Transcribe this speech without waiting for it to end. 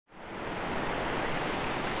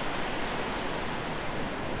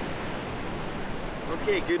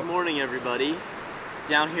Okay, good morning everybody.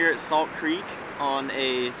 Down here at Salt Creek on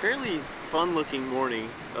a fairly fun looking morning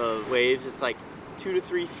of waves. It's like 2 to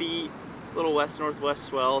 3 feet, little west-northwest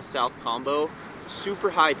swell, south combo, super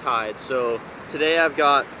high tide. So today I've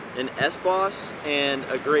got an S-Boss and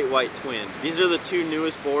a Great White Twin. These are the two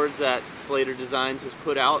newest boards that Slater Designs has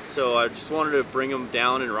put out, so I just wanted to bring them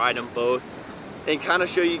down and ride them both and kind of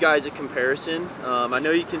show you guys a comparison. I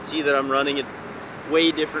know you can see that I'm running a way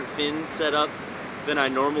different fin setup than I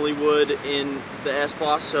normally would in the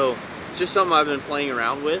S-Boss, so it's just something I've been playing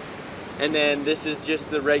around with. And then this is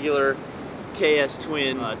just the regular KS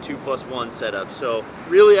Twin 2+1 setup. So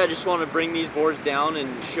really I just want to bring these boards down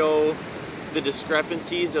and show the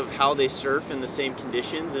discrepancies of how they surf in the same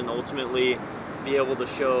conditions, and ultimately be able to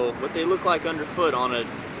show what they look like underfoot on a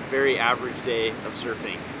very average day of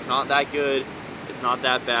surfing. It's not that good, it's not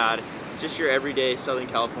that bad, it's just your everyday Southern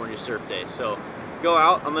California surf day. So go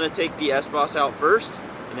out, I'm going to take the S-Boss out first,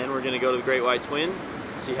 and then we're going to go to the Great White Twin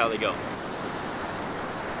and see how they go.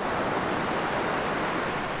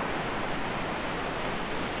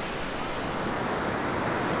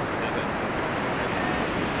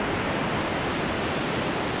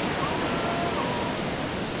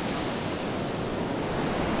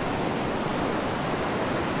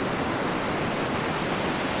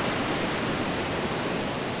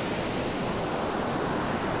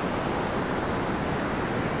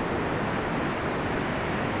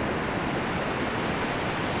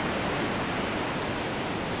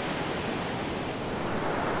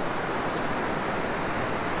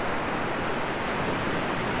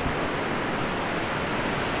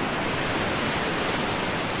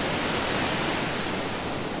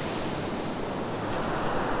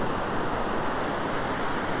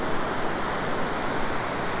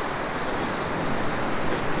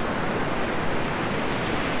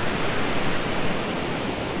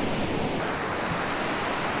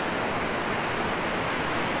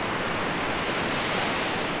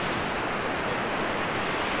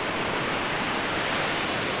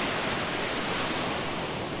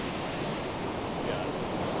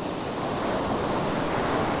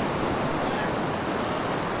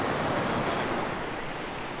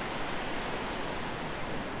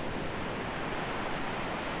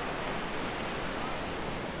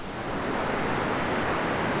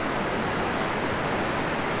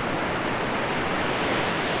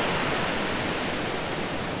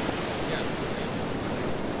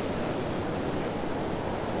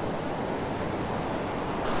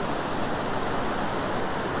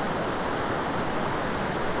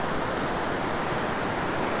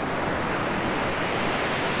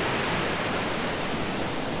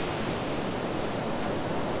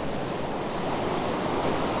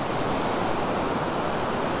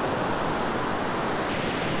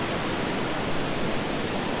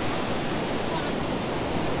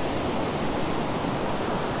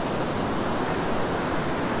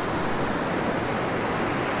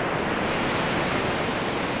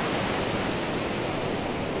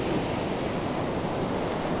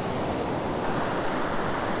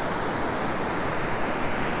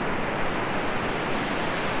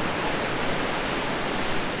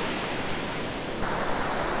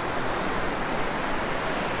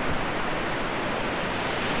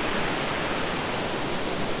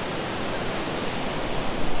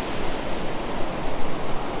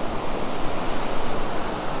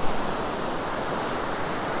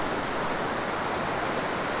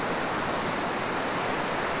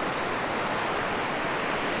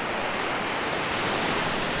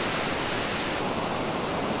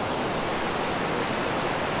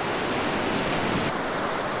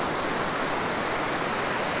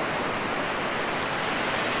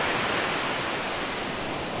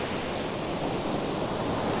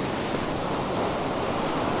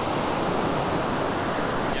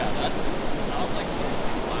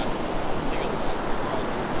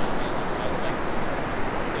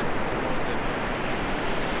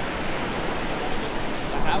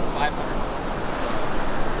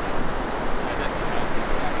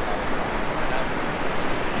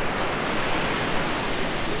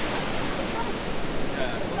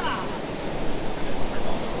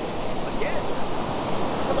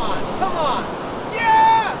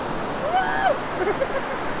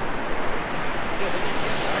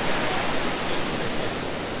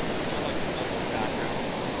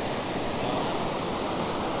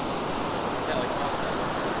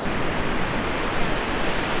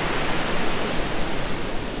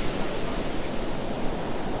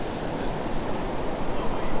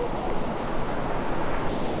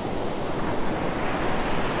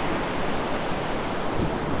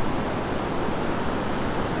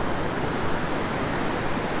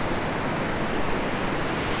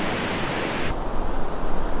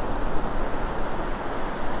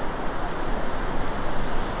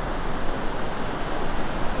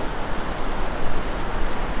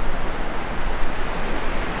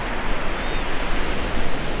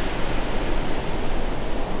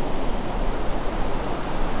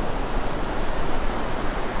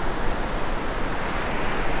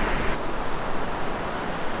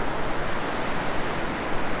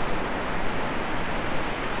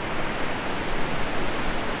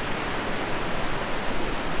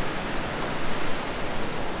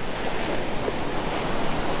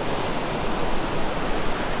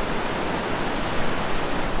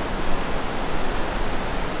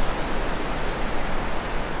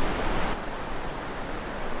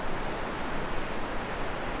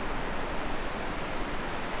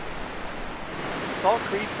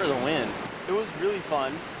 Creek for the win. It was really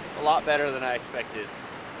fun, a lot better than I expected,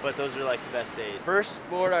 but those are like the best days. First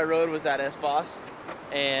board I rode was that S-Boss,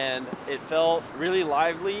 and it felt really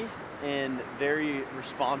lively and very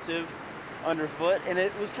responsive underfoot, and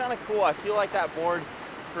it was kind of cool. I feel like that board,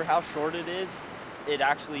 for how short it is, it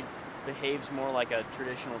actually behaves more like a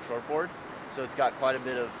traditional shortboard, so it's got quite a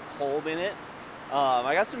bit of hold in it.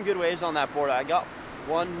 I got some good waves on that board. I got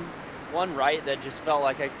one right that just felt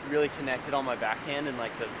like I really connected on my backhand, and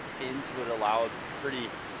like the fins would allow a pretty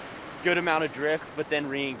good amount of drift, but then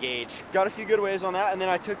re-engage. Got a few good waves on that, and then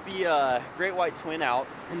I took the Great White Twin out,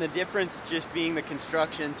 and the difference just being the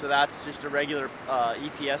construction. So that's just a regular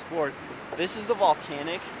EPS board. This is the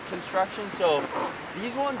volcanic construction. So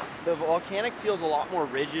these ones, the volcanic feels a lot more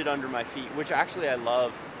rigid under my feet, which actually I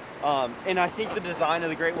love. And I think the design of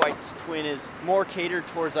the Great White Twin is more catered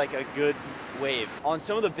towards like a good wave. On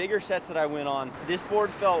some of the bigger sets that I went on, this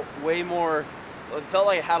board felt way more, it felt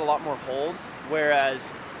like it had a lot more hold,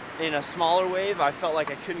 whereas in a smaller wave, I felt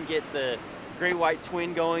like I couldn't get the Great White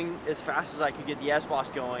Twin going as fast as I could get the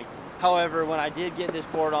S-Boss going. However, when I did get this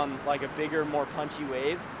board on like a bigger, more punchy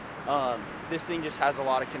wave, this thing just has a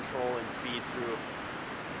lot of control and speed through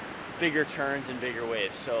bigger turns and bigger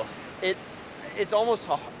waves. So it's almost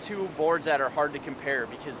two boards that are hard to compare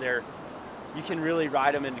because you can really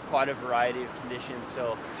ride them in quite a variety of conditions.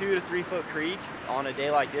 So 2 to 3 foot creek on a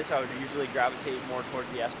day like this, I would usually gravitate more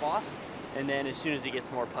towards the S-Boss. And then as soon as it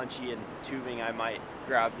gets more punchy and tubing, I might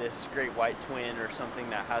grab this Great White Twin or something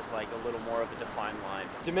that has like a little more of a defined line.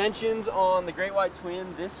 Dimensions on the Great White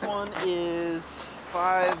Twin, this one is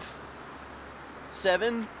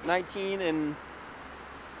 5'7", 19 and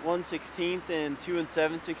 1/16 and 2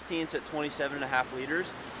 7/16 at 27.5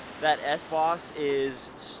 liters. That S-Boss is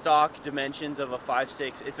stock dimensions of a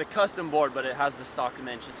 5'6". It's a custom board, but it has the stock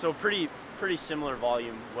dimensions. So pretty similar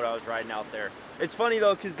volume what I was riding out there. It's funny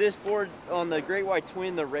though, because this board on the Great White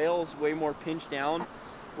Twin, the rail's way more pinched down,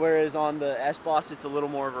 whereas on the S-Boss it's a little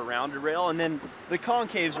more of a rounded rail, and then the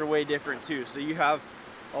concaves are way different too. So you have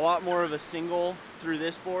a lot more of a single through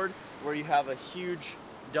this board, where you have a huge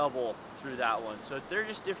double through that one. So they're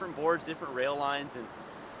just different boards, different rail lines, and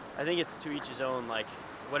I think it's to each his own. Like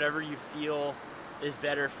whatever you feel is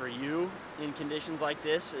better for you in conditions like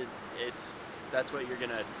this, that's what you're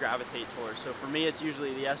gonna gravitate towards. So for me, it's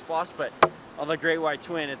usually the S-Boss, but on the Great White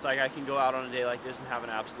Twin, it's like I can go out on a day like this and have an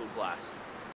absolute blast.